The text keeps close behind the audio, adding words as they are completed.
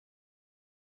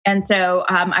And so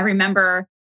I remember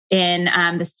in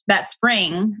that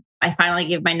spring, I finally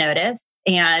gave my notice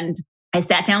and I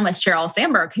sat down with Cheryl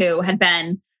Sandberg, who had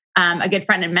been a good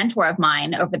friend and mentor of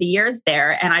mine over the years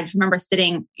there. And I just remember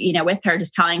sitting, with her,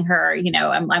 just telling her,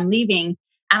 I'm leaving.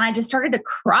 And I just started to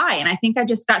cry. And I think I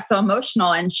just got so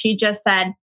emotional. And she just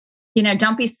said,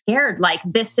 don't be scared. Like,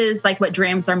 this is like what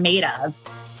dreams are made of.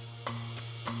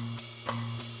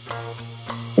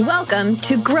 Welcome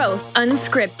to Growth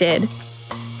Unscripted.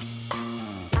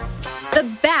 The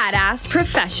badass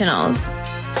professionals.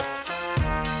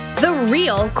 The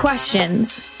real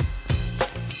questions.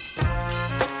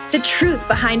 The truth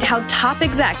behind how top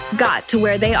execs got to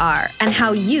where they are and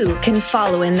how you can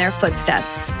follow in their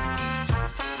footsteps.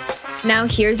 Now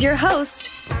here's your host,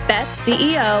 Betts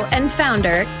CEO and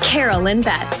founder, Carolyn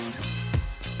Betts.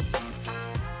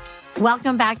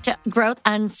 Welcome back to Growth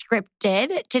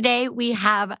Unscripted. Today we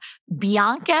have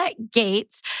Bianca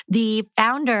Gates, the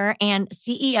founder and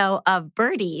CEO of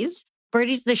Birdies.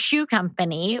 Birdies, the shoe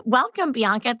company. Welcome,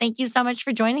 Bianca. Thank you so much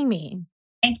for joining me.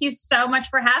 Thank you so much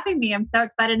for having me. I'm so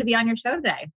excited to be on your show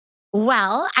today.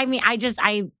 Well,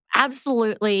 I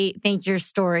absolutely think your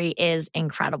story is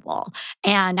incredible.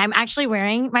 And I'm actually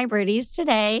wearing my Birdies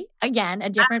today. Again, a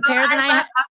different pair than I have.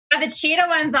 I have the cheetah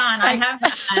ones on. I have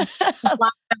the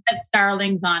black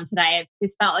starlings on today.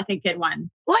 This felt like a good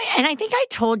one. Well, and I think I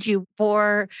told you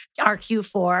for our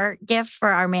Q4 gift for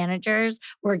our managers,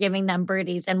 we're giving them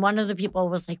Birdies. And one of the people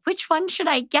was like, which one should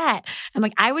I get? I'm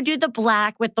like, I would do the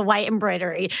black with the white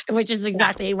embroidery, which is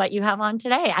exactly what you have on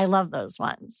today. I love those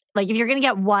ones. Like, if you're going to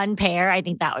get one pair, I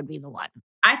think that would be the one.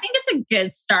 I think it's a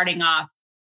good starting off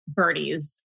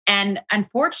Birdies. And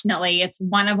unfortunately, it's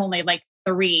one of only like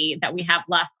 3 that we have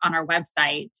left on our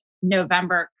website.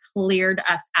 November cleared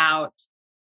us out,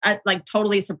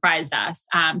 totally surprised us.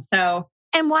 And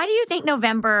why do you think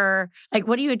November,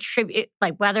 what do you attribute,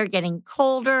 weather getting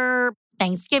colder,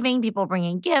 Thanksgiving, people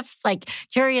bringing gifts?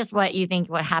 Curious what you think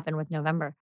what happened with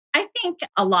November. I think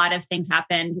a lot of things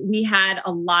happened. We had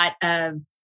a lot of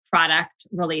product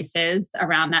releases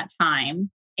around that time,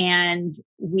 and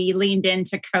we leaned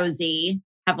into cozy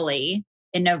heavily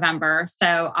in November.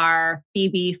 So our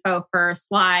Phoebe faux fur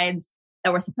slides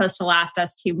that were supposed to last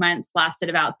us 2 months lasted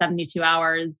about 72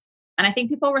 hours. And I think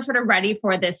people were sort of ready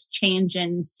for this change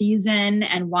in season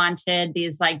and wanted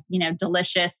these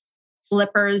delicious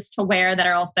slippers to wear that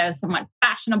are also somewhat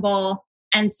fashionable.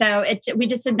 And so we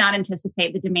just did not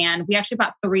anticipate the demand. We actually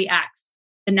bought 3x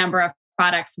the number of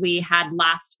products we had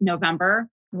last November.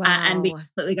 Wow. And we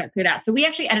completely got cleared out. So we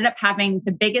actually ended up having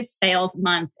the biggest sales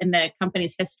month in the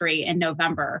company's history in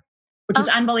November, which is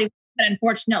unbelievable. But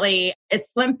unfortunately,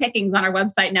 it's slim pickings on our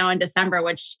website now in December,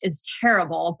 which is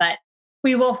terrible, but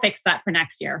we will fix that for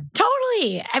next year.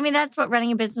 Totally. I mean, that's what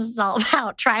running a business is all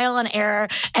about. Trial and error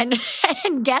and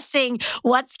guessing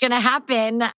what's going to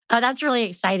happen. That's really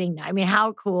exciting. I mean,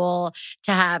 how cool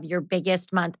to have your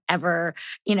biggest month ever,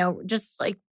 just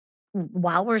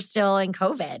while we're still in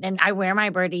COVID. And I wear my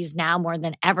Birdies now more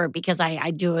than ever because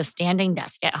I do a standing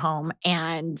desk at home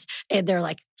and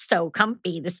they're so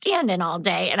comfy to stand in all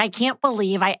day. And I can't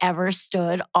believe I ever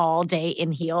stood all day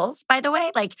in heels, by the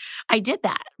way. I did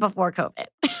that before COVID.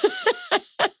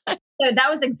 So that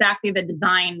was exactly the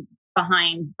design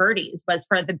behind Birdies, was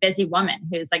for the busy woman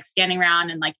who's standing around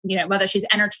and whether she's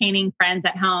entertaining friends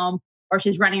at home or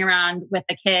she's running around with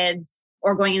the kids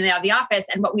or going in and out of the office.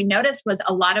 And what we noticed was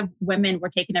a lot of women were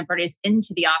taking their Birdies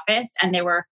into the office and they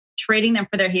were trading them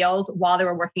for their heels while they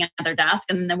were working at their desk.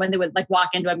 And then when they would walk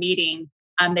into a meeting,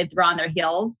 they'd throw on their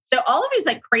heels. So all of these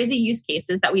crazy use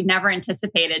cases that we never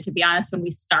anticipated, to be honest, when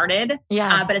we started.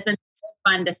 Yeah. But it's been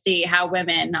so fun to see how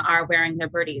women are wearing their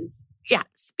Birdies. Yeah.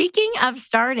 Speaking of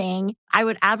starting, I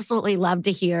would absolutely love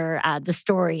to hear the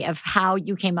story of how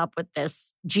you came up with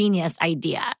this genius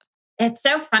idea. It's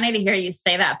so funny to hear you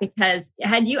say that, because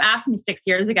had you asked me 6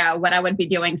 years ago what I would be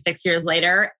doing 6 years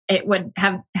later, it would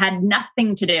have had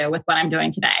nothing to do with what I'm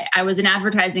doing today. I was in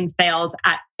advertising sales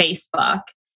at Facebook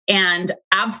and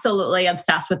absolutely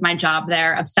obsessed with my job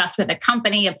there, obsessed with the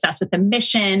company, obsessed with the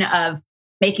mission of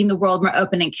making the world more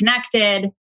open and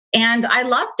connected. And I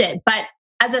loved it. But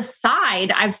as a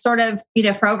side, I've sort of,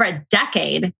 for over a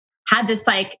decade, had this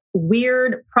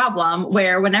weird problem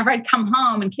where whenever I'd come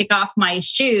home and kick off my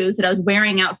shoes that I was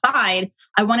wearing outside,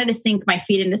 I wanted to sink my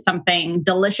feet into something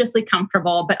deliciously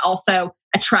comfortable, but also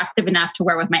attractive enough to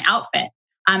wear with my outfit.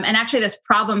 And actually this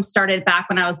problem started back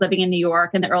when I was living in New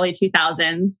York in the early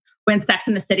 2000s, when Sex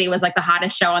and the City was the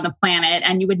hottest show on the planet.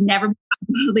 And you would never be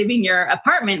leaving your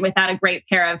apartment without a great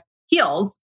pair of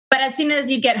heels. But as soon as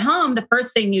you get home, the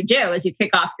first thing you do is you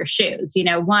kick off your shoes.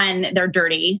 One, they're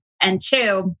dirty. And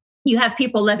 2, you have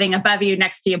people living above you,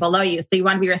 next to you, below you. So you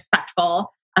want to be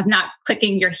respectful of not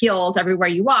clicking your heels everywhere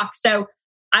you walk. So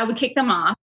I would kick them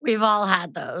off. We've all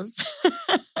had those.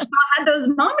 I had those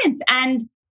moments. And,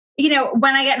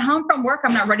 when I get home from work,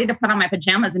 I'm not ready to put on my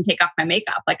pajamas and take off my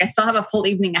makeup. Like I still have a full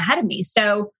evening ahead of me.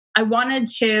 So I wanted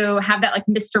to have that like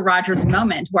Mr. Rogers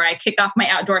moment where I kick off my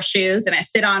outdoor shoes and I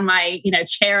sit on my,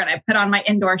 chair and I put on my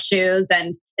indoor shoes.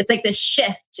 And it's like this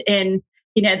shift in,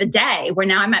 the day where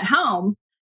now I'm at home,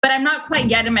 but I'm not quite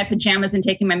yet in my pajamas and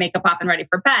taking my makeup off and ready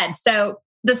for bed. So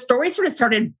the story sort of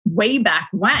started way back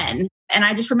when. And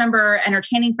I just remember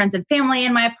entertaining friends and family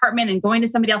in my apartment and going to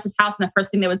somebody else's house. And the first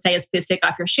thing they would say is, please take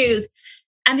off your shoes.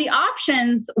 And the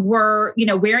options were,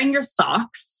 wearing your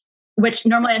socks, which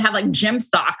normally I'd have like gym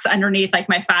socks underneath like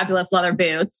my fabulous leather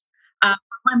boots.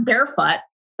 I'm barefoot,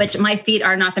 which my feet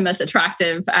are not the most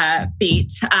attractive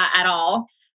feet at all.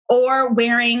 Or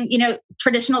wearing,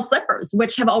 traditional slippers,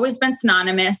 which have always been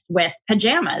synonymous with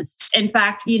pajamas. In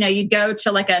fact, you'd go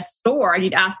to like a store and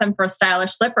you'd ask them for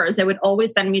stylish slippers. They would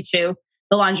always send me to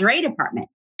the lingerie department.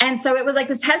 And so it was like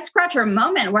this head scratcher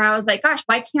moment where I was like, gosh,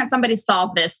 why can't somebody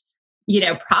solve this,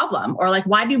 problem? Or like,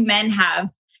 why do men have,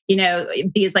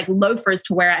 these like loafers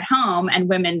to wear at home and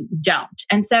women don't?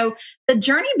 And so the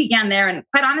journey began there. And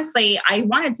quite honestly, I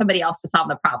wanted somebody else to solve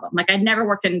the problem. Like I'd never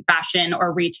worked in fashion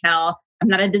or retail. I'm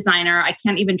not a designer. I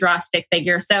can't even draw a stick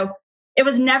figure. So it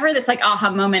was never this like aha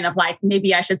moment of like,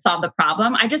 maybe I should solve the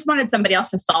problem. I just wanted somebody else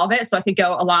to solve it so I could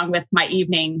go along with my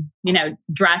evening,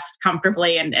 dressed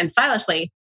comfortably and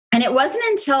stylishly. And it wasn't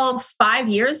until 5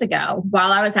 years ago,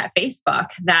 while I was at Facebook,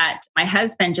 that my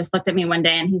husband just looked at me one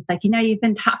day and he's like, you've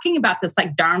been talking about this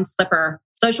like darn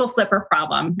social slipper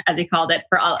problem, as he called it,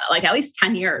 for like at least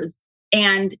 10 years.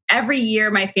 And every year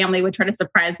my family would try to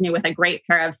surprise me with a great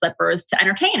pair of slippers to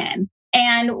entertain in.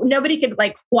 And nobody could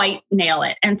like quite nail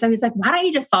it. And so he's like, why don't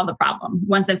you just solve the problem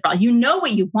once and for all? You know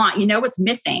what you want, you know what's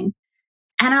missing.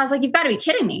 And I was like, you've got to be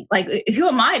kidding me. Like, who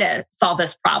am I to solve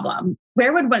this problem?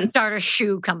 Where would one start a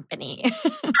shoe company? I'm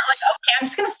like, okay, I'm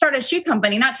just going to start a shoe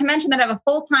company. Not to mention that I have a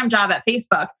full-time job at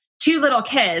Facebook, 2 little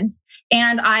kids,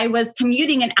 and I was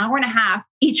commuting an hour and a half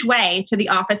each way to the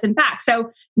office and back.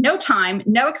 So no time,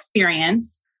 no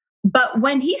experience. But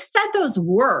when he said those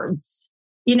words,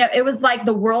 it was like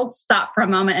the world stopped for a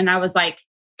moment. And I was like,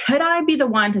 could I be the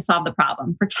one to solve the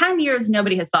problem? For 10 years,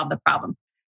 nobody has solved the problem.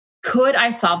 Could I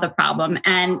solve the problem?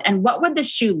 And what would the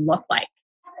shoe look like?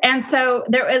 And so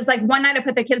there was like one night I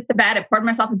put the kids to bed, I poured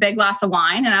myself a big glass of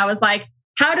wine, and I was like,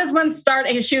 how does one start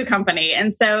a shoe company?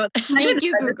 And so thank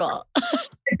you, Google.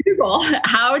 Google,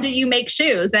 how do you make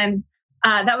shoes? And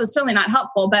that was certainly not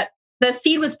helpful, but the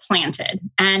seed was planted.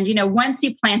 And, once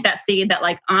you plant that seed that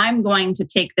like, I'm going to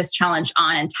take this challenge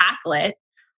on and tackle it,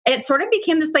 it sort of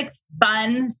became this like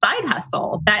fun side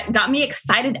hustle that got me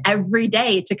excited every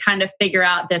day to kind of figure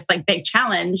out this like big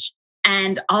challenge.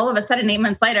 And all of a sudden, 8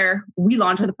 months later, we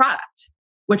launched with a product,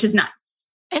 which is nuts.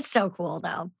 It's so cool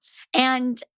though.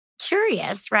 And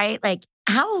curious, right? Like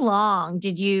how long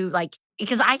did you like,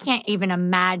 because I can't even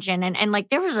imagine. And like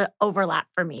there was an overlap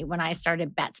for me when I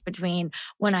started Bets between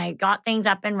when I got things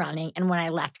up and running and when I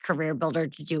left Career Builder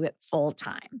to do it full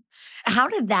time. How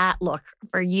did that look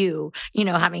for you,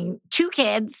 having 2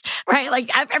 kids, right? Like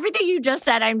everything you just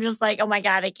said, I'm just like, oh my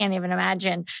God, I can't even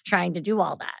imagine trying to do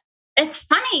all that. It's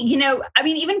funny,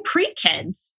 even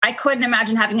pre-kids, I couldn't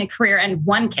imagine having a career and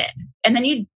 1 kid. And then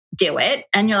you do it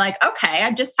and you're like, okay,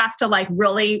 I just have to like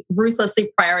really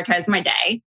ruthlessly prioritize my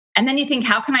day. And then you think,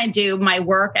 how can I do my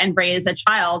work and raise a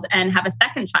child and have a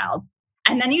second child?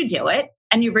 And then you do it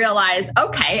and you realize,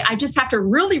 okay, I just have to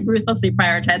really ruthlessly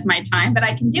prioritize my time, but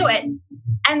I can do it.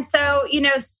 And so,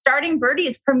 starting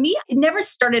Birdies for me, it never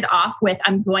started off with,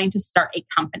 I'm going to start a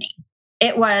company.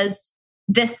 It was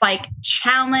this like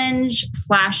challenge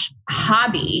 /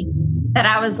 hobby that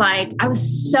I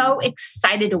was so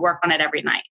excited to work on it every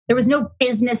night. There was no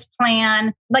business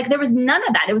plan. Like there was none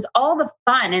of that. It was all the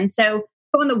fun. And so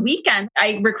on the weekend,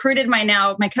 I recruited my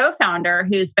co-founder,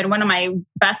 who's been one of my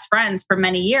best friends for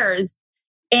many years.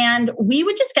 And we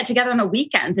would just get together on the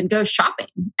weekends and go shopping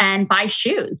and buy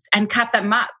shoes and cut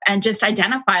them up and just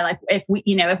identify like if we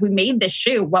made this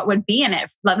shoe, what would be in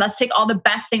it? Let's take all the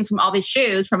best things from all these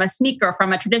shoes, from a sneaker,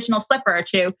 from a traditional slipper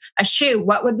to a shoe.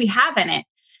 What would we have in it?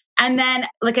 And then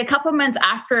like a couple months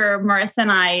after Marissa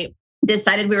and I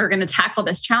decided we were going to tackle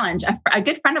this challenge, a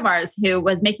good friend of ours who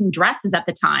was making dresses at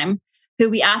the time, who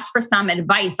we asked for some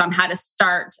advice on how to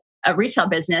start a retail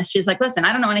business. She's like, listen,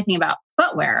 I don't know anything about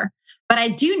footwear, but I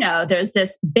do know there's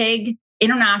this big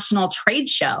international trade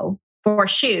show for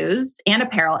shoes and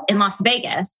apparel in Las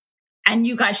Vegas, and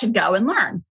you guys should go and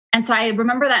learn. And so I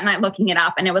remember that night looking it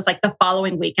up, and it was like the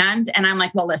following weekend. And I'm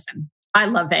like, well, listen, I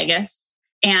love Vegas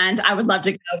and I would love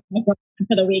to go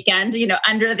for the weekend,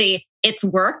 under the it's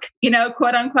work,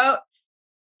 quote unquote.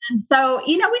 And so,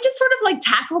 we just sort of like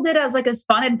tackled it as like this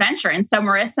fun adventure. And so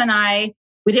Marissa and I,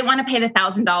 we didn't want to pay the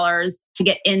 $1,000 to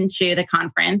get into the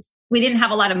conference. We didn't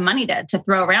have a lot of money to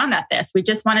throw around at this. We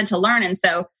just wanted to learn. And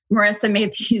so Marissa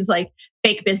made these like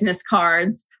fake business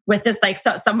cards with this like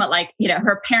somewhat like,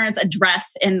 her parents'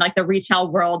 address in like the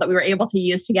retail world that we were able to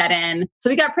use to get in. So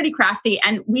we got pretty crafty,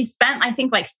 and we spent, I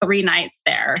think, like 3 nights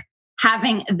there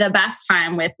having the best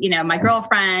time with, my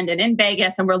girlfriend and in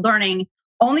Vegas, and we're learning,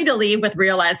 only to leave with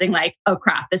realizing like, oh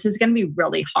crap, this is going to be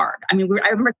really hard. I mean, I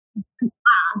remember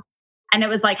class, and it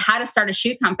was like how to start a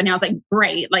shoe company. I was like,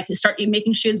 great, like start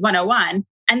making shoes 101.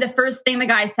 And the first thing the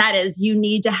guy said is you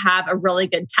need to have a really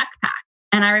good tech pack.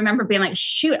 And I remember being like,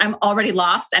 shoot, I'm already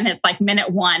lost. And it's like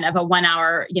minute 1 of a 1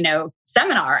 hour,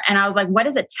 seminar. And I was like, what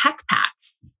is a tech pack?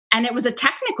 And it was a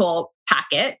technical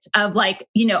packet of like,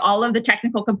 all of the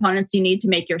technical components you need to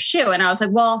make your shoe. And I was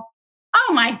like, well,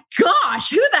 oh my gosh,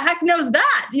 who the heck knows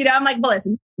that? I'm like, well,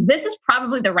 listen, this is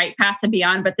probably the right path to be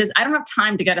on, but I don't have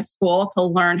time to go to school to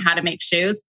learn how to make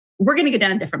shoes. We're going to go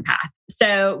down a different path.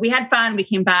 So we had fun. We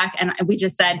came back and we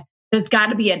just said, there's got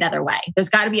to be another way. There's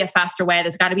got to be a faster way.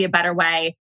 There's got to be a better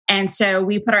way. And so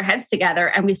we put our heads together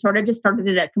and we sort of just started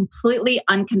it a completely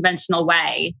unconventional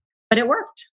way, but it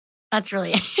worked. That's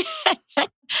really,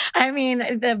 I mean,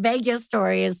 the Vegas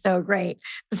story is so great.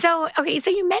 So, okay, so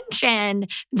you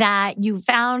mentioned that you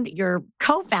found your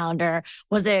co-founder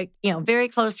was a, very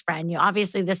close friend.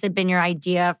 Obviously this had been your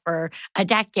idea for a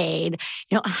decade.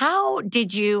 How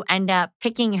did you end up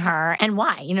picking her and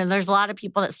why? There's a lot of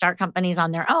people that start companies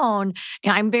on their own.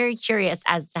 I'm very curious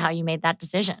as to how you made that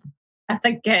decision. That's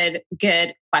a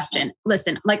good question.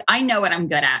 Listen, like I know what I'm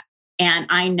good at. And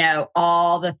I know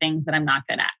all the things that I'm not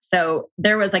good at. So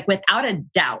there was like, without a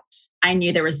doubt, I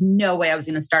knew there was no way I was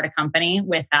going to start a company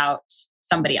without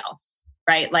somebody else,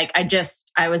 right? Like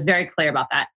I was very clear about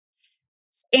that.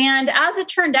 And as it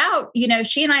turned out,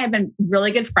 she and I have been really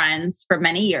good friends for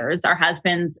many years. Our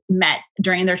husbands met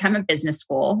during their time of business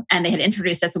school, and they had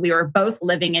introduced us. We were both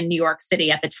living in New York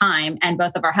City at the time, and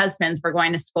both of our husbands were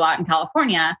going to school out in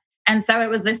California. And so it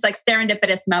was this like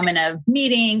serendipitous moment of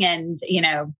meeting and,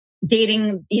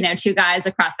 dating, 2 guys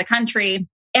across the country.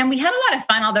 And we had a lot of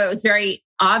fun, although it was very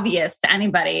obvious to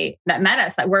anybody that met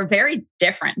us that we're very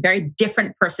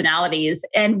different personalities.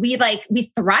 And we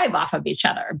thrive off of each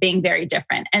other, being very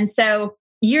different. And so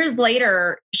years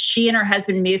later, she and her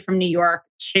husband moved from New York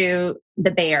to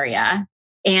the Bay Area.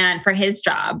 And for his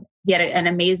job, he had an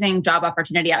amazing job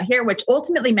opportunity out here, which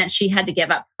ultimately meant she had to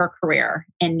give up her career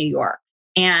in New York.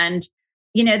 And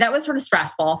that was sort of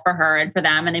stressful for her and for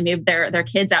them. And they moved their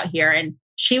kids out here. And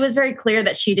she was very clear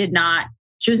that she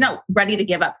was not ready to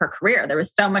give up her career. There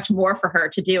was so much more for her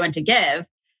to do and to give.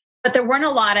 But there weren't a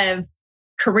lot of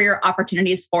career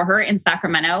opportunities for her in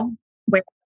Sacramento, where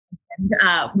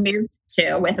moved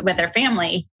to with their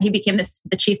family. He became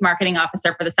the chief marketing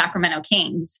officer for the Sacramento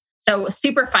Kings. So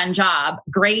super fun job,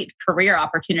 great career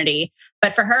opportunity.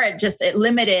 But for her, it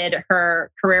limited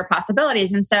her career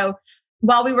possibilities. And so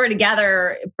while we were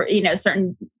together,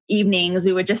 certain evenings,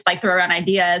 we would just like throw around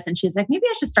ideas. And she's like, maybe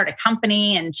I should start a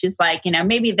company. And she's like,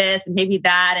 maybe this and maybe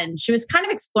that. And she was kind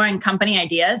of exploring company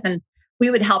ideas, and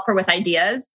we would help her with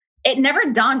ideas. It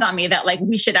never dawned on me that like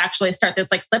we should actually start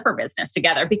this like slipper business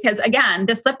together, because again,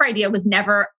 the slipper idea was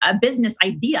never a business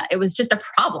idea. It was just a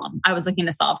problem I was looking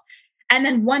to solve. And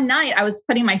then one night I was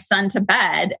putting my son to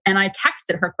bed and I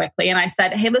texted her quickly and I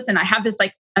said, hey, listen, I have this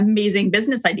like amazing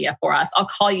business idea for us. I'll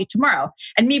call you tomorrow.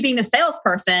 And me being the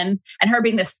salesperson and her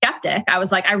being the skeptic, I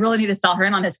was like, I really need to sell her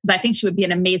in on this because I think she would be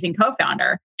an amazing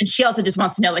co-founder. And she also just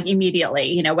wants to know like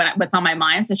immediately, what's on my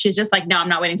mind. So she's just like, no, I'm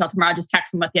not waiting until tomorrow. Just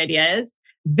text me what the idea is.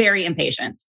 Very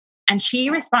impatient. And she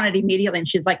responded immediately. And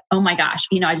she's like, oh my gosh,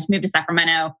 I just moved to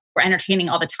Sacramento. We're entertaining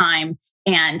all the time.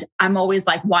 And I'm always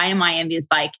like, why am I in these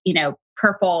like,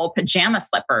 purple pajama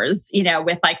slippers,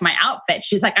 with like my outfit?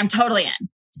 She's like, I'm totally in.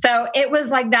 So it was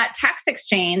like that text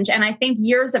exchange. And I think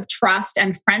years of trust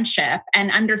and friendship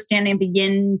and understanding the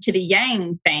yin to the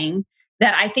yang thing,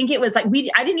 that I think it was like,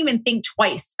 I didn't even think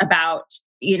twice about,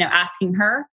 asking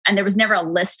her. And there was never a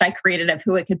list I created of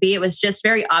who it could be. It was just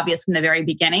very obvious from the very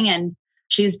beginning. And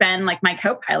she's been like my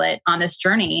co-pilot on this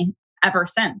journey ever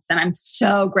since. And I'm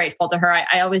so grateful to her.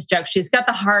 I always joke, she's got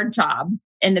the hard job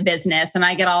in the business and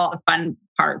I get all the fun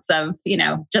parts of,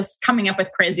 just coming up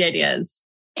with crazy ideas.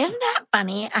 Isn't that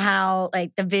funny how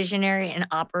like the visionary and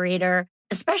operator,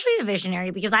 especially the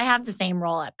visionary, because I have the same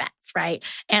role at Bets, right?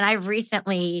 And I've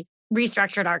recently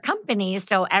restructured our company.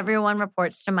 So everyone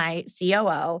reports to my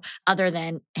COO other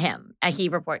than him. He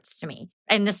reports to me.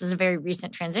 And this is a very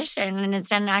recent transition and it's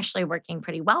been actually working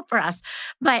pretty well for us.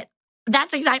 But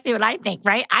that's exactly what I think,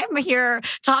 right? I'm here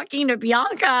talking to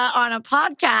Bianca on a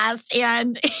podcast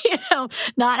and,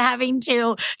 not having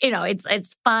to,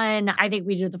 it's fun. I think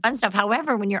we do the fun stuff.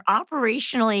 However, when you're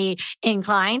operationally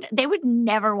inclined, they would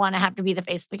never want to have to be the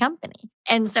face of the company.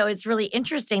 And so it's really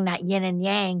interesting that yin and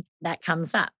yang that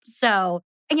comes up. So,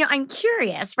 I'm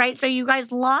curious, right? So you guys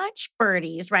launch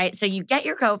Birdies, right? So you get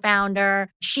your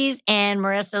co-founder, she's in,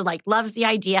 Marissa loves the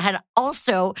idea, had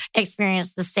also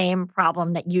experienced the same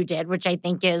problem that you did, which I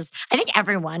think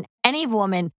everyone, any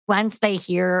woman, once they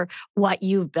hear what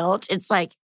you've built, it's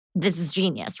like, this is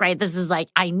genius, right? This is like,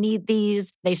 I need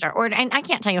these. They start ordering. And I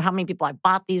can't tell you how many people I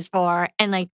bought these for.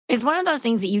 And it's one of those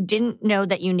things that you didn't know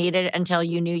that you needed until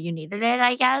you knew you needed it,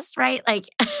 I guess, right?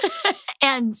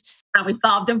 And we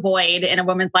solved a void in a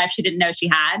woman's life she didn't know she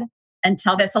had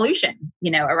until the solution,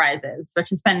 arises, which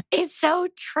has been. It's so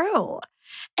true.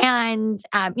 And,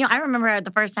 I remember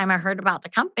the first time I heard about the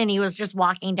company was just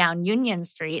walking down Union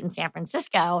Street in San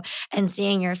Francisco and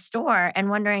seeing your store and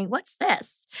wondering, what's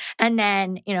this? And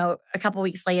then, a couple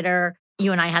weeks later,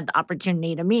 you and I had the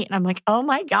opportunity to meet. And I'm like, oh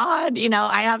my God,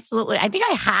 I think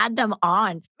I had them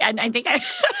on. And I think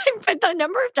but the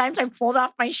number of times I pulled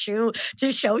off my shoe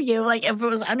to show you, if it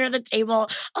was under the table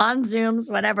on Zooms,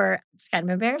 whatever, it's kind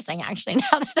of embarrassing actually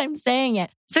now that I'm saying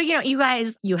it. So, you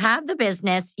guys, you have the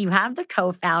business, you have the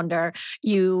co-founder,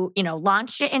 you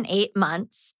launched it in 8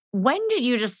 months. When did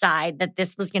you decide that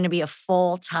this was going to be a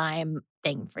full-time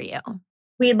thing for you?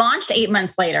 We launched 8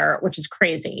 months later, which is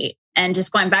crazy. And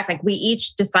just going back, we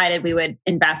each decided we would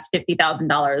invest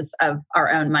 $50,000 of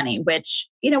our own money, which,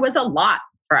 was a lot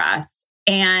for us.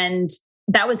 And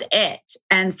that was it.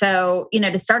 And so,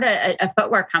 to start a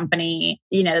footwear company,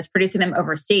 that's producing them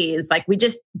overseas, we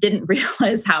just didn't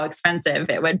realize how expensive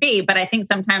it would be. But I think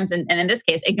sometimes, and in this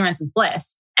case, ignorance is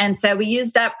bliss. And so we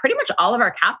used up pretty much all of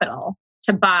our capital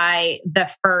to buy the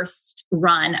first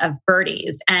run of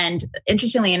Birdies. And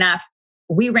interestingly enough,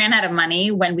 we ran out of money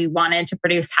when we wanted to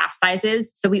produce half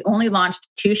sizes. So we only launched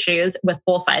 2 shoes with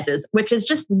full sizes, which is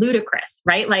just ludicrous,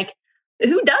 right?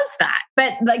 Who does that?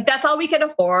 But that's all we could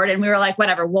afford. And we were like,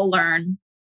 whatever, we'll learn.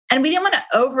 And we didn't want to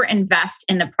overinvest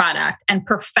in the product and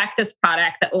perfect this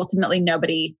product that ultimately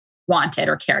nobody wanted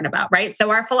or cared about, right?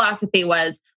 So our philosophy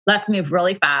was, let's move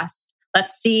really fast.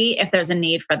 Let's see if there's a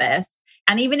need for this.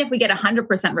 And even if we get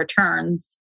 100%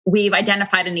 returns, we've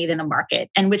identified a need in the market,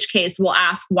 in which case we'll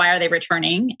ask, why are they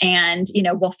returning? And,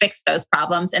 we'll fix those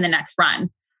problems in the next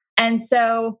run. And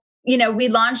so, we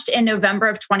launched in November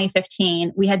of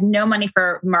 2015. We had no money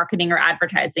for marketing or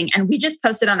advertising. And we just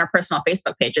posted on our personal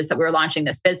Facebook pages that we were launching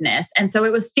this business. And so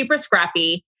it was super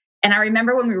scrappy. And I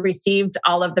remember when we received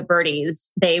all of the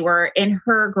Birdies, they were in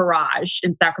her garage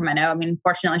in Sacramento. I mean,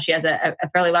 fortunately, she has a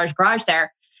fairly large garage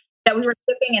there, that we were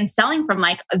shipping and selling from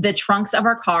the trunks of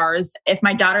our cars. If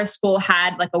my daughter's school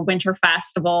had a winter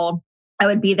festival, I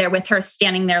would be there with her,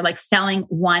 standing there, selling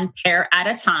one pair at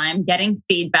a time, getting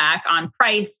feedback on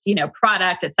price,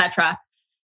 product, etc.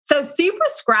 So super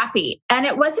scrappy. And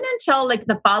it wasn't until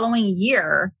the following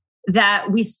year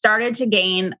that we started to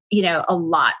gain, a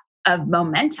lot of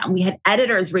momentum. We had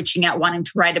editors reaching out, wanting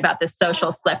to write about this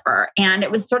social slipper. And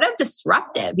it was sort of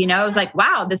disruptive. It was like,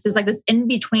 wow, this is this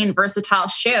in-between versatile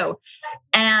shoe.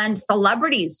 And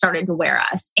celebrities started to wear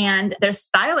us, and their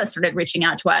stylists started reaching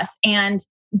out to us, and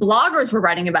bloggers were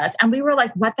writing about us. And we were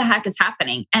like, what the heck is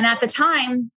happening? And at the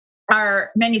time,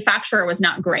 our manufacturer was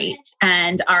not great.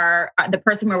 And the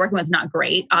person we were working with was not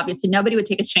great. Obviously, nobody would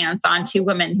take a chance on 2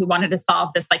 women who wanted to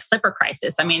solve this slipper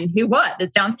crisis. I mean, who would?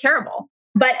 It sounds terrible.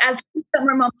 But as we built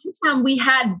more momentum, we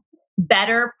had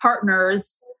better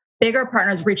partners, bigger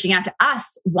partners reaching out to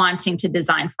us, wanting to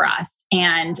design for us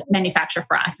and manufacture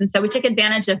for us. And so we took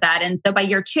advantage of that. And so by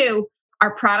year 2,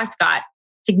 our product got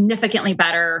significantly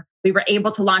better. We were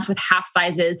able to launch with half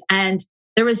sizes. And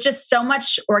there was just so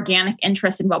much organic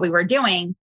interest in what we were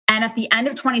doing. And at the end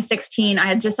of 2016, I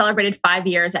had just celebrated 5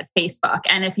 years at Facebook.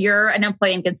 And if you're an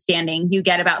employee in good standing, you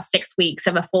get about 6 weeks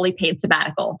of a fully paid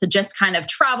sabbatical to just kind of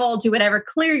travel, do whatever,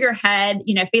 clear your head.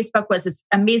 Facebook was this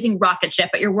amazing rocket ship,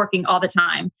 but you're working all the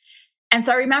time. And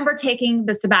so I remember taking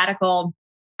the sabbatical,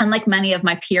 unlike many of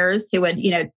my peers who would,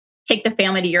 take the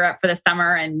family to Europe for the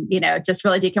summer and, just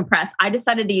really decompress. I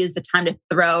decided to use the time to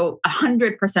throw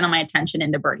 100% of my attention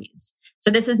into Birdies. So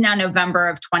this is now November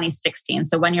of 2016.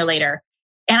 So 1 year later.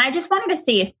 And I just wanted to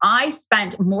see if I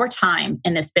spent more time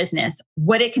in this business,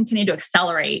 would it continue to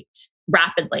accelerate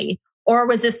rapidly? Or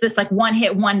was this like one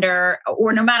hit wonder,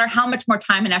 or no matter how much more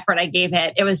time and effort I gave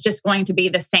it, it was just going to be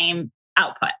the same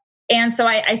output. And so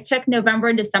I took November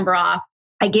and December off.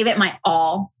 I gave it my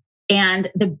all.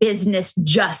 And the business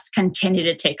just continued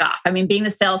to take off. I mean, being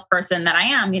the salesperson that I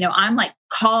am, I'm like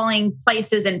calling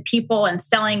places and people and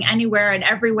selling anywhere and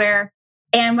everywhere.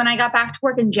 And when I got back to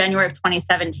work in January of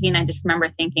 2017, I just remember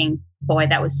thinking, boy,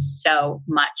 that was so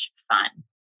much fun.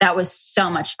 That was so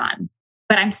much fun.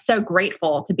 But I'm so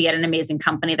grateful to be at an amazing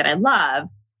company that I love.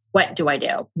 What do I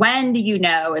do? When do you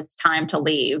know it's time to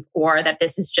leave, or that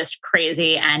this is just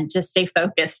crazy and just stay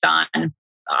focused on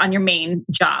your main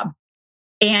job?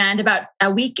 And about a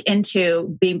week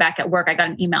into being back at work, I got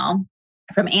an email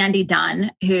from Andy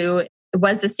Dunn, who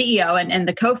was the CEO and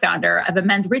the co-founder of a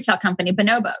men's retail company,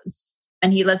 Bonobos.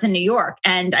 And he lives in New York.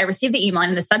 And I received the email, and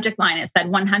in the subject line, it said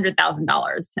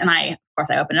 $100,000. And of course,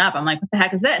 I opened it up. I'm like, what the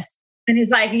heck is this? And he's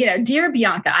like, dear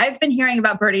Bianca, I've been hearing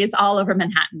about Birdies all over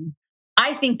Manhattan.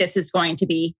 I think this is going to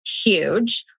be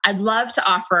huge. I'd love to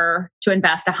offer to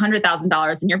invest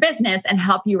 $100,000 in your business and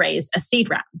help you raise a seed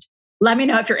round. Let me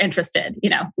know if you're interested.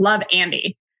 Love,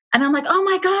 Andy. And I'm like, oh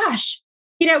my gosh,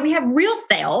 we have real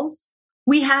sales.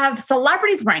 We have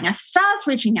celebrities writing us, stars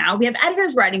reaching out. We have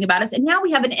editors writing about us. And now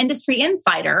we have an industry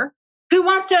insider who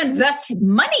wants to invest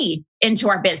money into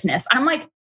our business. I'm like,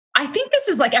 I think this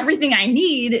is like everything I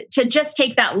need to just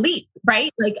take that leap,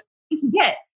 right? Like, this is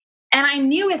it. And I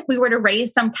knew if we were to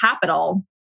raise some capital,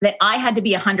 that I had to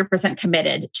be 100%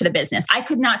 committed to the business. I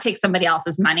could not take somebody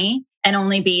else's money and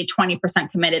only be 20%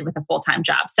 committed with a full-time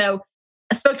job. So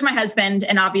I spoke to my husband,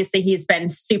 and obviously he's been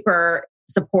super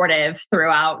supportive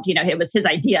throughout. It was his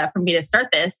idea for me to start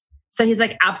this. So he's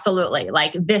like, absolutely,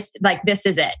 this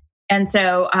is it. And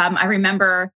so I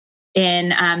remember in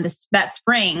that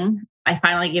spring, I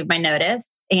finally gave my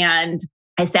notice, and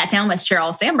I sat down with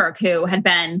Sheryl Sandberg, who had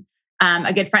been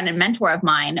a good friend and mentor of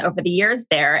mine over the years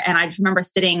there. And I just remember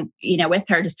sitting, with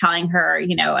her, just telling her,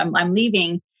 I'm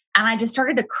leaving. And I just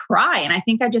started to cry. And I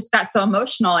think I just got so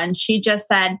emotional. And she just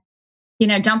said,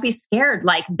 don't be scared.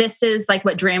 Like, this is like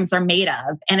what dreams are made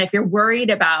of. And if you're worried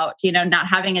about, not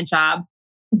having a job,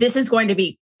 this is going to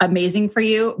be amazing for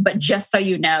you. But just so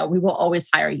you know, we will always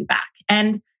hire you back.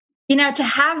 And to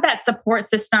have that support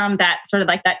system, that sort of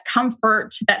like that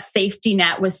comfort, that safety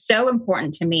net was so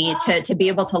important to me to be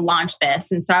able to launch this.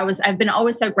 And so I've been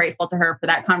always so grateful to her for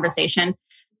that conversation.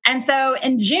 And so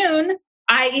in June,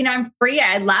 I'm free.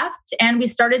 I left, and we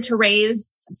started to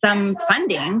raise some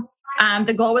funding.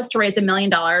 The goal was to raise $1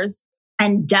 million,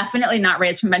 and definitely not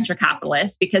raise from venture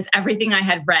capitalists, because everything I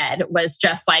had read was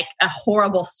just like a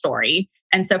horrible story.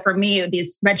 And so for me,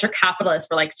 these venture capitalists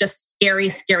were like just scary,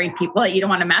 scary people that you don't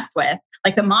want to mess with,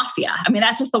 like the mafia. I mean,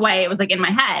 that's just the way it was like in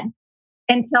my head,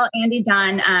 until Andy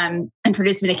Dunn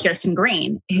introduced me to Kirsten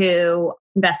Green, who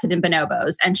invested in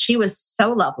Bonobos. And she was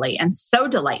so lovely and so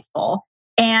delightful.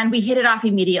 And we hit it off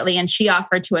immediately. And she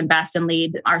offered to invest and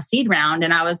lead our seed round.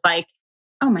 And I was like,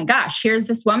 oh my gosh, here's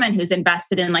this woman who's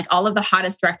invested in like all of the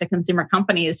hottest direct-to-consumer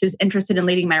companies, who's interested in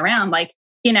leading my round. Like,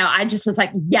 I just was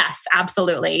like, yes,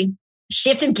 absolutely.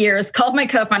 Shifted gears, called my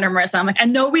co-founder, Marissa. I'm like, I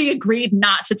know we agreed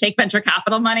not to take venture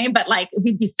capital money, but like,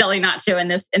 we'd be silly not to in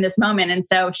this moment. And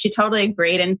so she totally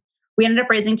agreed. And we ended up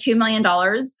raising $2 million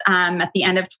at the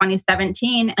end of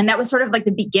 2017. And that was sort of like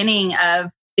the beginning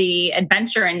of the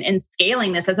adventure in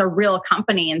scaling this as a real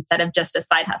company instead of just a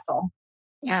side hustle.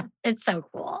 Yeah, it's so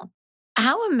cool.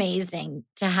 How amazing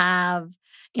to have,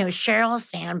 Sheryl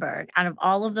Sandberg out of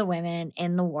all of the women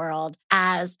in the world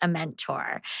as a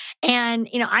mentor. And,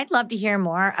 I'd love to hear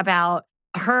more about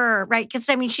her, right? Because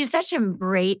she's such a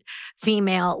great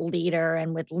female leader,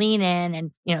 and with Lean In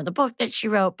and, the book that she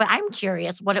wrote. But I'm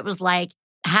curious what it was like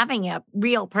having a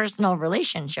real personal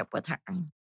relationship with her.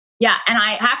 Yeah. And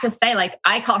I have to say, like,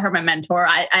 I call her my mentor.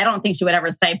 I don't think she would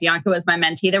ever say Bianca was my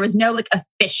mentee. There was no like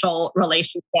official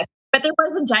relationship, but there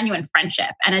was a genuine friendship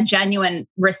and a genuine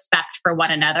respect for one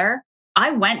another.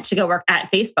 I went to go work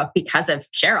at Facebook because of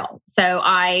Sheryl. So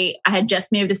I had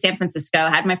just moved to San Francisco,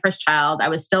 had my first child. I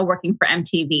was still working for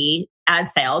MTV ad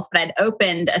sales, but I'd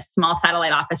opened a small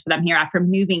satellite office for them here after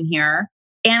moving here.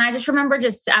 And I just remember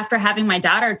just after having my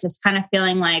daughter, just kind of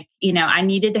feeling like, I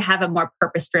needed to have a more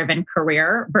purpose-driven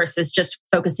career versus just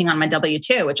focusing on my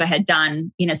W-2, which I had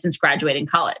done, since graduating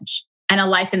college. And a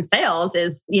life in sales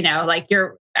is,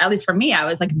 at least for me, I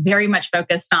was like very much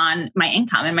focused on my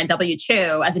income and my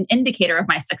W-2 as an indicator of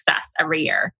my success every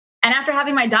year. And after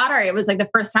having my daughter, it was like the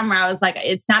first time where I was like,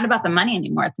 it's not about the money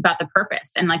anymore. It's about the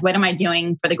purpose. And like, what am I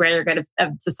doing for the greater good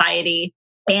of society?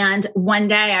 And one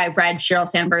day I read Sheryl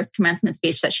Sandberg's commencement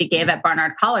speech that she gave at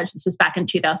Barnard College. This was back in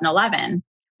 2011,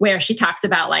 where she talks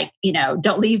about like,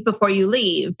 don't leave before you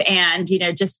leave and,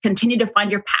 just continue to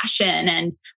find your passion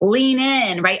and lean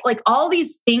in, right? Like all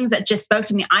these things that just spoke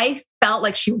to me. I felt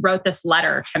like she wrote this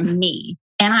letter to me.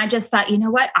 And I just thought, you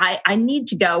know what? I need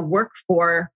to go work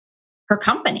for her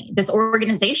company, this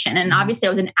organization. And obviously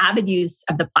I was an avid use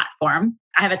of the platform.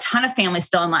 I have a ton of family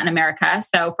still in Latin America.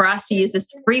 So for us to use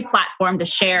this free platform to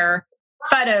share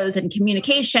photos and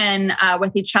communication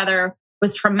with each other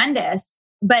was tremendous.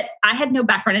 But I had no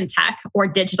background in tech or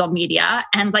digital media.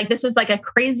 And like, this was like a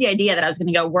crazy idea that I was going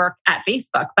to go work at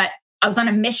Facebook. But I was on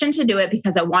a mission to do it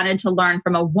because I wanted to learn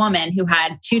from a woman who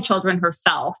had 2 children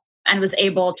herself and was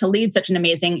able to lead such an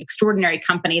amazing, extraordinary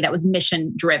company that was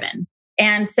mission driven.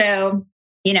 And so,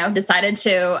 decided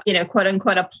to, quote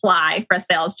unquote, apply for a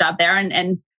sales job there.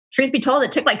 And truth be told,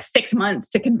 it took like 6 months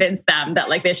to convince them that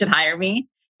like they should hire me.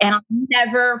 And I'll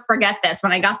never forget this.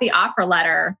 When I got the offer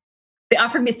letter, they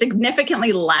offered me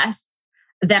significantly less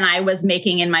than I was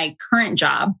making in my current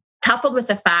job, coupled with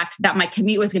the fact that my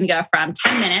commute was going to go from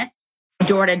 10 minutes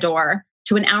door to door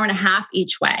to an hour and a half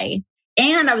each way.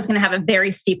 And I was going to have a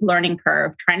very steep learning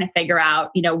curve trying to figure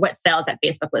out, what sales at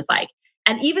Facebook was like.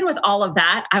 And even with all of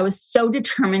that, I was so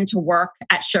determined to work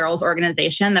at Cheryl's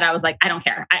organization that I was like, I don't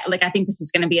care. I think this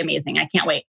is going to be amazing. I can't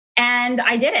wait. And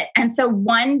I did it. And so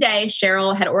one day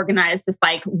Cheryl had organized this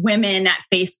like women at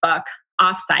Facebook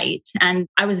offsite. And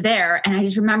I was there. And I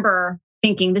just remember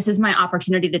thinking, this is my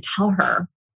opportunity to tell her,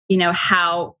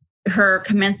 how her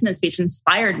commencement speech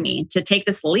inspired me to take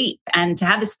this leap and to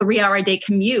have this 3-hour-a-day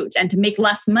commute and to make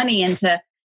less money and to,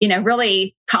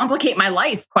 really complicate my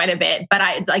life quite a bit. But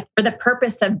I like for the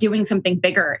purpose of doing something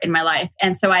bigger in my life.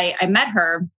 And so I met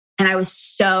her and I was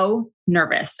so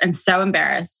nervous and so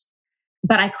embarrassed,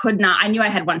 but I knew I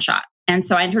had one shot. And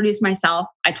so I introduced myself.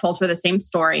 I told her the same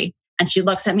story. And she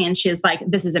looks at me and she's like,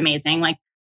 this is amazing. Like,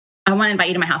 I want to invite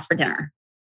you to my house for dinner.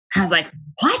 I was like,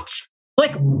 what?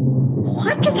 Like,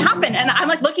 what just happened? And I'm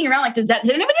like looking around like, did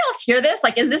anybody else hear this?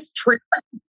 Like, is this true?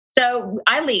 So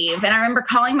I leave and I remember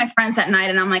calling my friends that night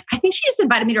and I'm like, I think she just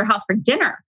invited me to her house for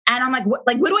dinner. And I'm like, what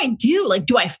do I do? Like,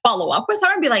 do I follow up with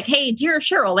her and be like, hey, dear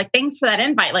Cheryl, like, thanks for that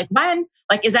invite. Like, when?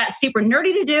 Like, is that super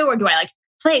nerdy to do? Or do I like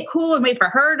play it cool and wait for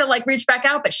her to like reach back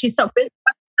out? But she's so busy.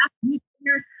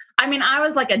 I mean, I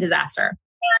was like a disaster.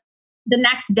 The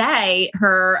next day,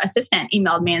 her assistant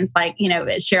emailed me and it's like,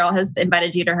 Cheryl has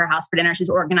invited you to her house for dinner. She's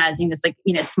organizing this like,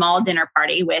 small dinner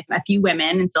party with a few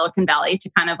women in Silicon Valley to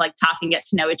kind of like talk and get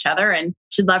to know each other. And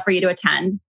she'd love for you to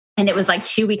attend. And it was like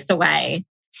 2 weeks away.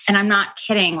 And I'm not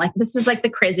kidding. Like, this is like the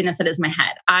craziness that is my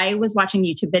head. I was watching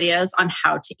YouTube videos on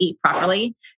how to eat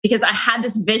properly because I had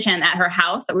this vision at her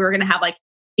house that we were going to have like,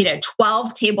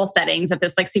 12 table settings at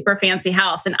this like super fancy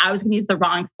house. And I was going to use the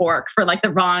wrong fork for like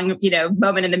the wrong,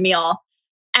 moment in the meal.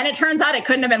 And it turns out it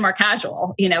couldn't have been more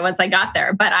casual, once I got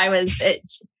there. But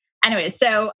anyway,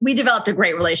 so we developed a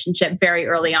great relationship very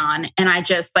early on. And I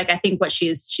think what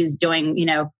she's doing,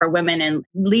 for women and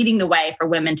leading the way for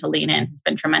women to lean in has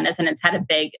been tremendous. And it's had a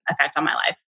big effect on my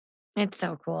life. It's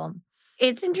so cool.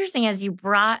 It's interesting as you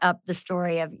brought up the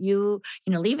story of you,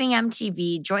 leaving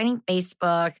MTV, joining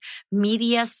Facebook,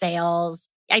 media sales.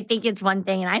 I think it's one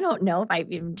thing, and I don't know if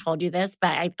I've even told you this,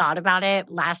 but I thought about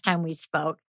it last time we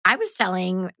spoke. I was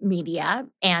selling media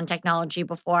and technology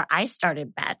before I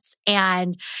started Bets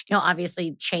and,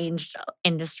 obviously changed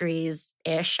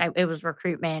industries-ish. It was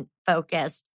recruitment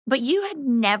focused, but you had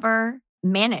never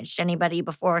managed anybody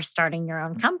before starting your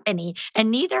own company.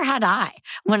 And neither had I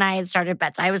when I had started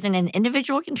Bets. I was in an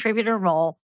individual contributor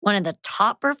role, one of the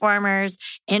top performers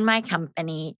in my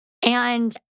company.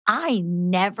 And I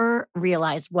never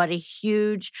realized what a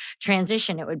huge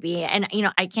transition it would be. And,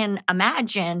 I can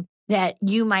imagine that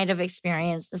you might have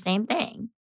experienced the same thing.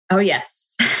 Oh,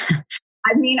 yes.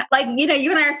 I mean, like,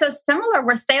 you and I are so similar.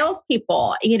 We're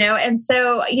salespeople, and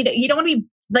so, you don't want to be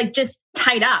like just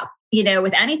tied up,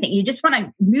 with anything. You just want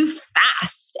to move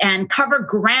fast and cover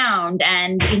ground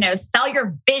and, sell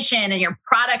your vision and your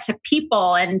product to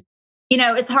people. And,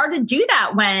 it's hard to do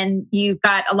that when you've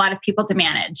got a lot of people to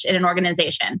manage in an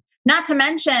organization. Not to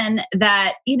mention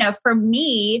that, for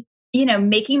me,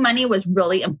 making money was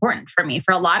really important for me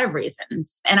for a lot of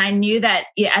reasons. And I knew that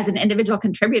as an individual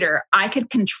contributor, I could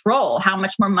control how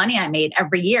much more money I made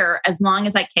every year as long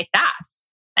as I kicked ass.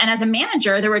 And as a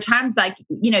manager, there were times like,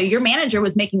 your manager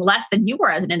was making less than you were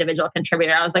as an individual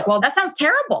contributor. I was like, well, that sounds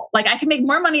terrible. Like I can make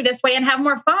more money this way and have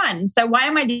more fun. So why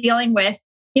am I dealing with,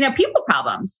 people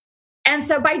problems? And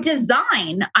so by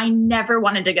design, I never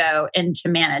wanted to go into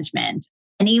management.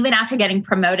 And even after getting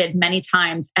promoted many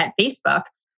times at Facebook,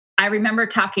 I remember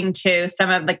talking to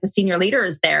some of like the senior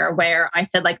leaders there where I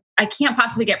said, like, I can't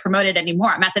possibly get promoted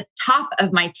anymore. I'm at the top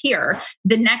of my tier.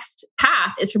 The next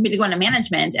path is for me to go into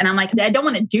management. And I'm like, I don't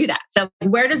want to do that. So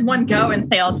where does one go in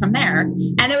sales from there?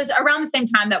 And it was around the same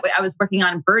time that I was working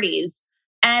on Birdies.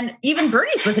 And even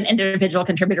Birdies was an individual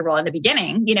contributor role in the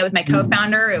beginning. With my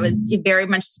co-founder, it was very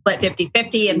much split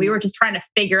 50-50. And we were just trying to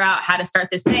figure out how to start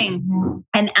this thing.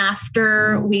 And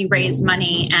after we raised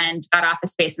money and got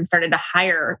office space and started to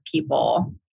hire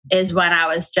people is when I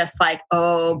was just like,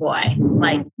 oh boy,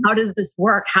 like, how does this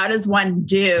work? How does one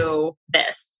do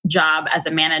this job as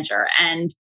a manager?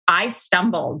 And I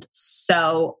stumbled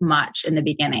so much in the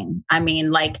beginning. I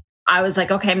mean, like, I was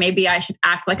like, okay, maybe I should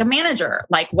act like a manager.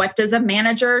 Like, what does a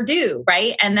manager do?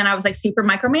 Right. And then I was like super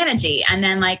micromanaging. And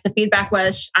then like the feedback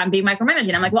was, I'm being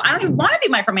micromanaging. I'm like, well, I don't even want to be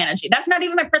micromanaging. That's not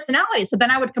even my personality. So then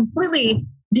I would completely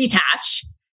detach.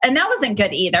 And that wasn't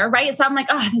good either. Right. So I'm like,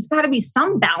 oh, there's got to be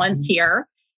some balance here.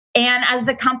 And as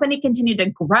the company continued to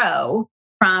grow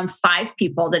from 5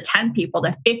 people to 10 people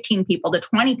to 15 people to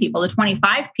 20 people to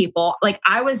 25 people, like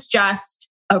I was just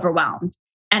overwhelmed.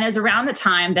 And it was around the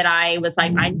time that I was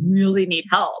like, I really need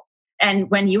help. And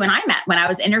when you and I met, when I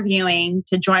was interviewing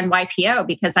to join YPO,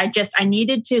 because I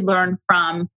needed to learn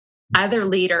from other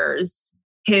leaders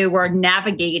who were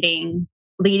navigating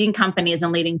leading companies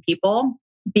and leading people,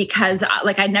 because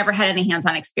like I never had any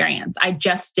hands-on experience. I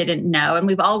just didn't know. And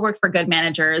we've all worked for good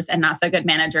managers and not so good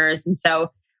managers. And so,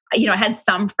 I had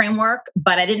some framework,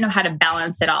 but I didn't know how to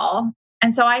balance it all.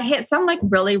 And so I hit some like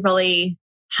really, really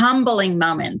humbling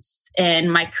moments in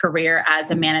my career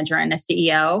as a manager and a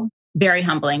CEO, very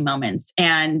humbling moments.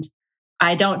 And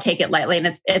I don't take it lightly.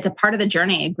 And it's a part of the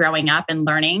journey growing up and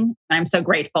learning. And I'm so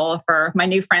grateful for my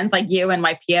new friends like you and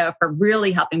YPO for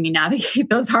really helping me navigate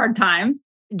those hard times.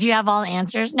 Do you have all the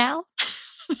answers now?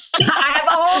 I have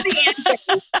all the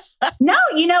answers. No,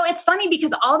 it's funny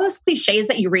because all those cliches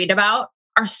that you read about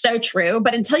are so true.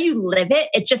 But until you live it,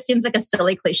 it just seems like a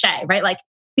silly cliche, right? Like,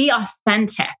 be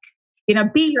authentic.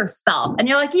 Be yourself. And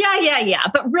you're like, yeah.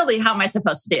 But really, how am I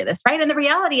supposed to do this? Right. And the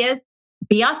reality is,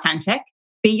 be authentic,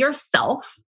 be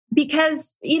yourself,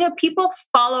 because, people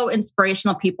follow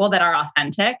inspirational people that are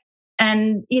authentic.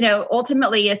 And,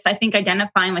 ultimately it's, I think,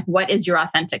 identifying like, what is your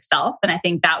authentic self? And I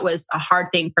think that was a hard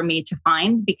thing for me to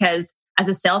find, because as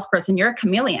a salesperson, you're a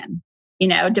chameleon.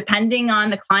 Depending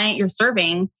on the client you're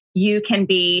serving, you can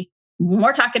be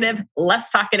more talkative, less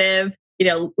talkative,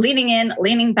 leaning in,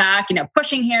 leaning back,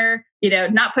 pushing here,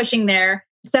 not pushing there.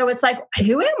 So it's like,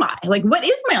 who am I? Like, what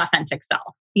is my authentic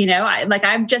self?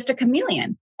 I'm just a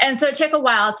chameleon. And so it took a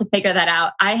while to figure that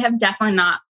out. I have definitely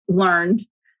not learned,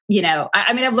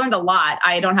 I've learned a lot.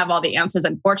 I don't have all the answers,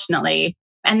 unfortunately.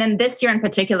 And then this year in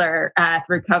particular,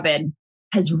 through COVID,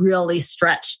 has really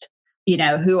stretched,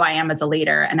 who I am as a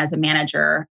leader and as a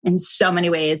manager in so many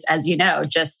ways, as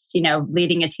just,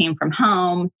 leading a team from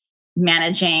home,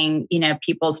 managing,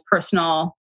 people's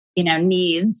personal,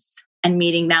 needs and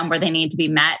meeting them where they need to be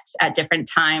met at different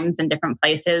times and different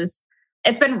places.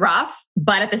 It's been rough,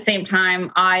 but at the same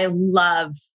time, I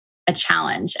love a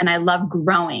challenge and I love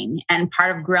growing. And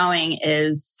part of growing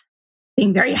is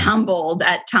being very humbled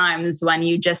at times when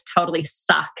you just totally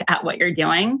suck at what you're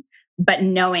doing, but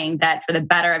knowing that for the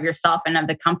better of yourself and of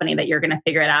the company that you're going to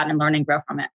figure it out and learn and grow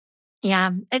from it.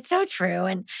 Yeah, it's so true.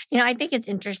 And, I think it's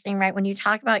interesting, right? When you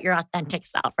talk about your authentic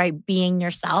self, right? Being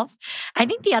yourself. I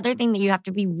think the other thing that you have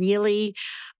to be really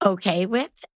okay with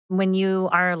when you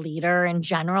are a leader in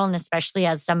general, and especially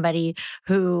as somebody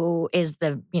who is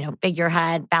the,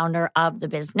 figurehead founder of the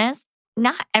business,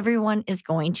 not everyone is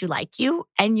going to like you,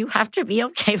 and you have to be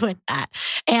okay with that.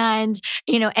 And,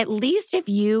 at least if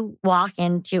you walk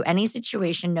into any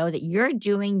situation, know that you're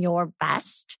doing your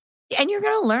best. And you're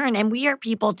going to learn. And we are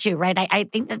people too, right? I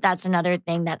think that that's another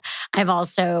thing that I've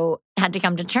also had to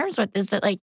come to terms with, is that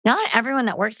like, not everyone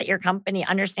that works at your company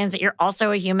understands that you're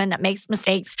also a human that makes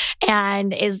mistakes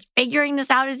and is figuring this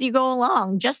out as you go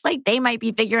along. Just like they might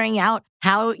be figuring out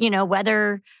how,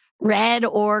 whether red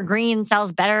or green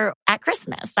sells better at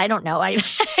Christmas. I don't know. I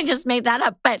just made that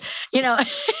up. But,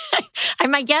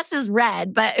 my guess is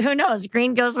red, but who knows?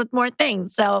 Green goes with more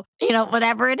things. So,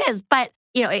 whatever it is. But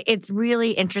it's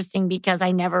really interesting because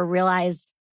I never realized,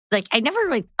 I never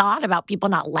really thought about people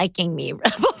not liking me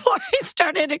before I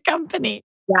started a company.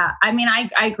 Yeah.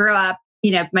 I grew up,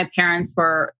 my parents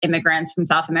were immigrants from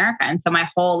South America. And so my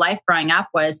whole life growing up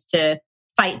was to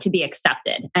fight to be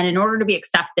accepted. And in order to be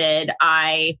accepted,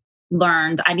 I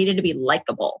learned I needed to be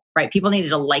likable, right? People needed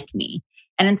to like me.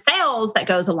 And in sales, that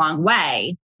goes a long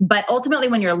way. But ultimately,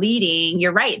 when you're leading,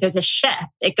 you're right. There's a shift.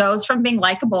 It goes from being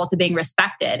likable to being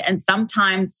respected. And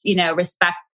sometimes,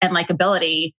 respect and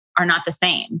likability are not the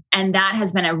same. And that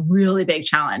has been a really big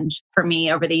challenge for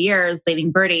me over the years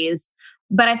leading Birdies.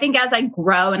 But I think as I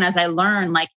grow and as I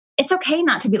learn, like, it's okay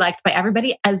not to be liked by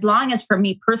everybody, as long as for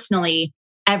me personally,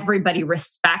 everybody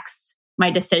respects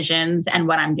my decisions and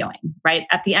what I'm doing, right?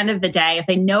 At the end of the day, if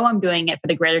they know I'm doing it for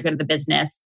the greater good of the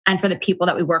business and for the people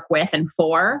that we work with and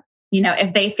for,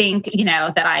 if they think,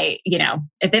 that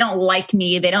if they don't like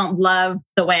me, they don't love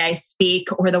the way I speak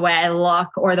or the way I look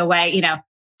or the way,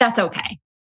 that's okay.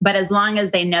 But as long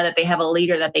as they know that they have a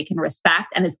leader that they can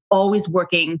respect and is always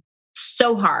working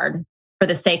so hard for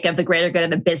the sake of the greater good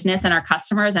of the business and our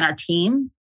customers and our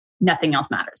team, nothing else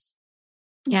matters.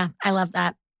 Yeah, I love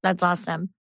that. That's awesome.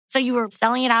 So you were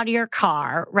selling it out of your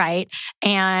car, right?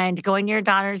 And going to your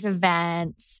daughter's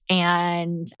events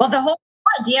Well, the whole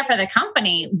idea for the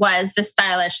company was the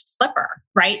stylish slipper,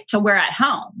 right? To wear at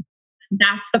home.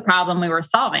 That's the problem we were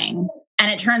solving.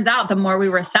 And it turns out the more we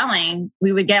were selling,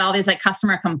 we would get all these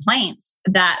customer complaints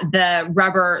that the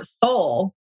rubber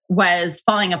sole was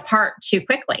falling apart too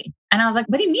quickly. And I was like,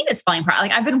 what do you mean it's falling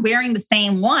apart? I've been wearing the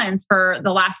same ones for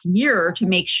the last year to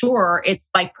make sure it's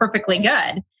perfectly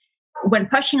good. When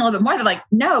pushing a little bit more, they're like,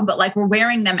 no, but we're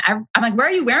wearing them. I'm like, where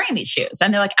are you wearing these shoes?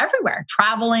 And they're like, everywhere,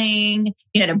 traveling,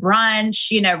 to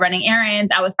brunch, running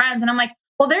errands, out with friends. And I'm like,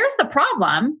 well, there's the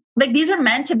problem. These are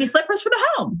meant to be slippers for the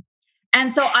home.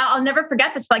 And so I'll never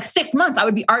forget this. For 6 months, I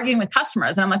would be arguing with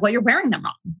customers. And I'm like, well, you're wearing them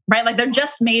wrong, right? They're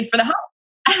just made for the home.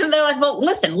 And they're like, well,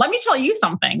 listen, let me tell you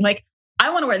something. I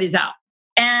want to wear these out.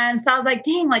 And so I was like,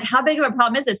 dang, how big of a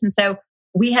problem is this? And so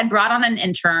we had brought on an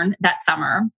intern that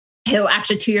summer who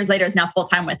actually 2 years later is now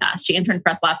full-time with us. She interned for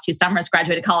us last 2 summers,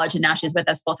 graduated college, and now she's with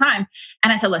us full-time.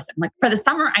 And I said, listen, for the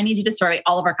summer, I need you to survey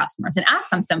all of our customers and ask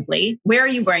them simply, where are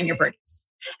you wearing your Birdies?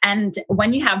 And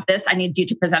when you have this, I need you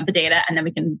to present the data and then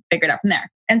we can figure it out from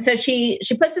there. And so she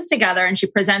puts this together and she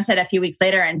presents it a few weeks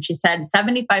later. And she said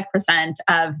 75%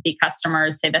 of the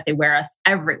customers say that they wear us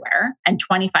everywhere and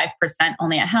 25%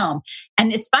 only at home.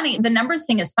 And it's funny, the numbers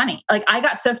thing is funny. I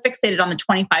got so fixated on the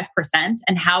 25%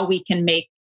 and how we can make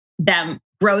them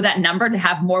grow that number to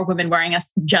have more women wearing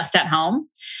us just at home.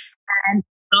 And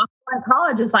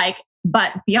college is like,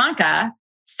 but Bianca,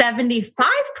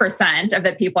 75% of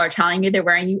the people are telling you they're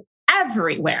wearing you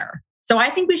everywhere. So I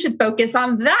think we should focus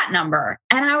on that number.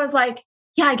 And I was like,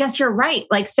 yeah, I guess you're right.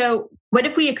 So what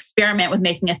if we experiment with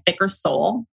making a thicker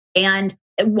sole? And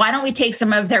why don't we take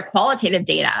some of their qualitative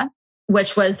data,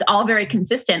 which was all very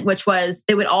consistent, which was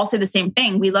they would all say the same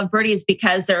thing. We love Birdies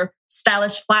because they're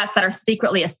stylish flats that are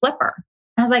secretly a slipper.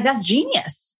 And I was like, that's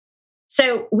genius.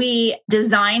 So we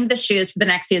designed the shoes for the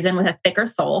next season with a thicker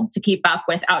sole to keep up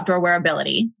with outdoor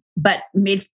wearability, but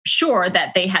made sure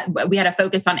that we had a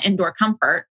focus on indoor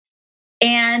comfort.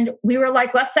 And we were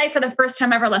like, let's say for the first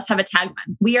time ever, let's have a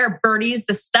tagline. We are Birdies,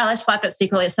 the stylish flat that's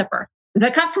secretly a slipper. The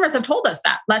customers have told us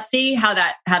that. Let's see how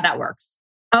that works.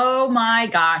 Oh my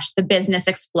gosh, the business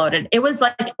exploded. It was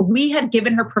like we had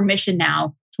given her permission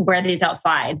now to wear these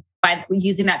outside by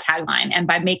using that tagline and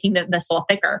by making the sole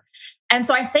thicker. And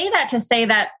so I say that to say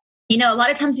that, a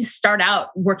lot of times you start out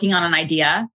working on an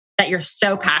idea that you're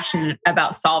so passionate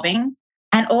about solving.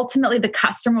 And ultimately the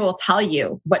customer will tell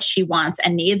you what she wants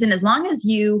and needs. And as long as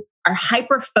you are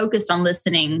hyper focused on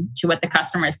listening to what the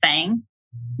customer is saying,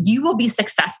 you will be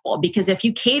successful, because if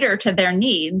you cater to their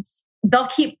needs, they'll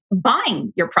keep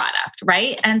buying your product,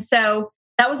 right? And so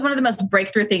that was one of the most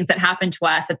breakthrough things that happened to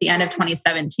us at the end of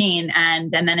 2017.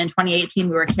 And then in 2018,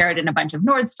 we were carried in a bunch of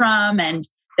Nordstrom and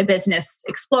the business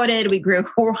exploded. We grew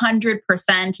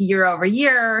 400% year over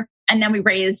year. And then we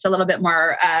raised a little bit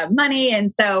more money.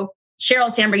 And so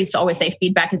Sheryl Sandberg used to always say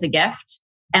feedback is a gift.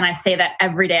 And I say that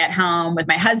every day at home with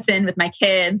my husband, with my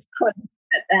kids,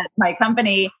 at my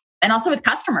company, and also with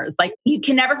customers. You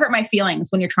can never hurt my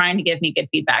feelings when you're trying to give me good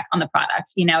feedback on the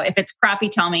product. If it's crappy,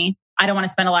 tell me. I don't want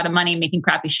to spend a lot of money making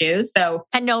crappy shoes.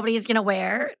 And nobody's going to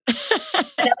wear.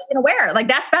 Nobody's going to wear.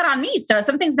 That's bad on me. So if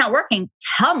something's not working,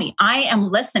 tell me. I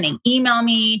am listening. Email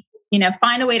me,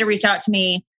 find a way to reach out to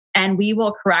me and we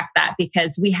will correct that,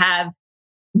 because we have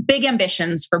big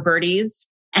ambitions for Birdies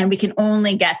and we can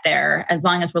only get there as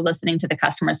long as we're listening to the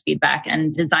customer's feedback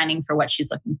and designing for what she's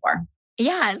looking for.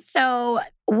 Yeah. So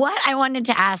what I wanted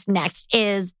to ask next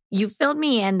is, you filled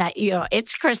me in that,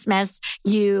 it's Christmas.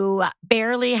 You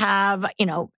barely have,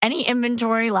 any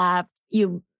inventory left.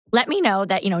 You let me know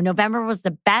that, November was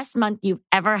the best month you've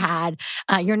ever had.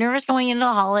 You're nervous going into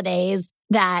the holidays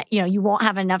that, you won't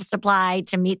have enough supply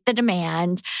to meet the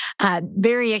demand.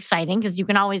 Very exciting because you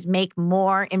can always make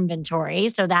more inventory.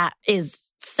 So that is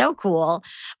so cool.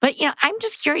 But, I'm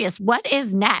just curious, what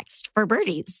is next for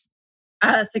Birdies?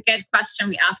 That's a good question.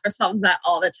 We ask ourselves that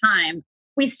all the time.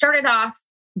 We started off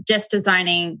just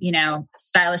designing,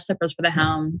 stylish slippers for the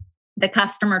home. The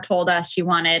customer told us she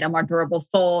wanted a more durable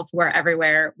sole to wear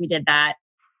everywhere. We did that.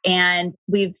 And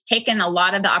we've taken a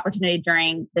lot of the opportunity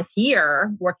during this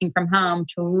year working from home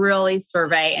to really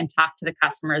survey and talk to the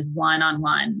customers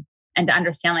one-on-one and to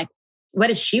understand what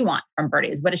does she want from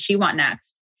Birdies? What does she want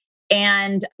next?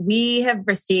 And we have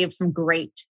received some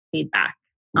great feedback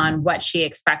on what she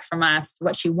expects from us,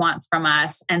 what she wants from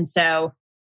us. And so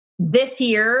this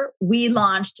year we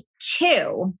launched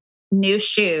 2 new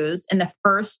shoes in the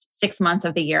first 6 months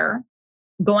of the year.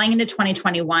 Going into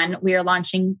 2021, we are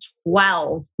launching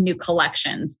 12 new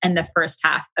collections in the first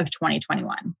half of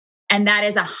 2021. And that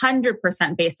is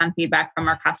 100% based on feedback from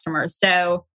our customers.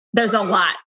 So there's a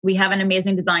lot. We have an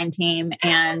amazing design team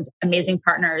and amazing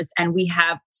partners, and we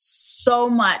have so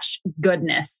much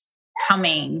goodness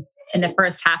coming in the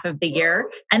first half of the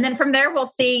year. And then from there, we'll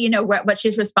see, what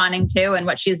she's responding to and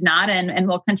what she's not. And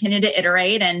we'll continue to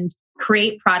iterate and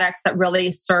create products that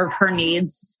really serve her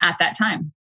needs at that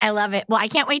time. I love it. Well, I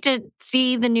can't wait to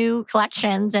see the new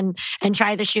collections and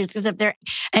try the shoes, because if they're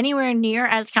anywhere near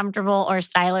as comfortable or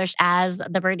stylish as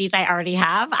the Birdies I already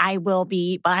have, I will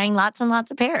be buying lots and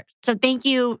lots of pairs. So thank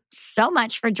you so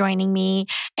much for joining me.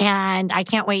 And I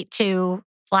can't wait to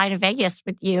fly to Vegas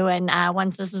with you. And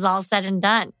once this is all said and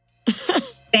done.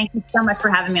 Thank you so much for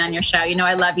having me on your show.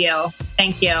 I love you.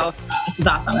 Thank you. This is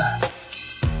awesome.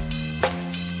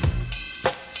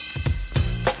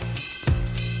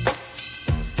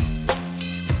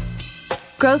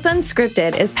 Growth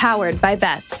Unscripted is powered by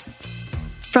Bets.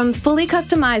 From fully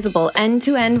customizable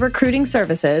end-to-end recruiting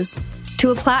services to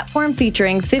a platform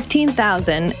featuring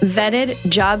 15,000 vetted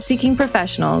job-seeking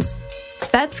professionals,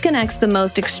 Bets connects the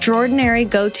most extraordinary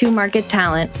go-to-market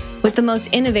talent with the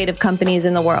most innovative companies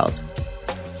in the world.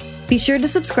 Be sure to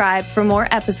subscribe for more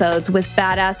episodes with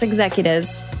badass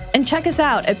executives and check us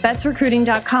out at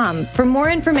betsrecruiting.com for more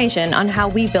information on how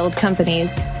we build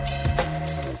companies.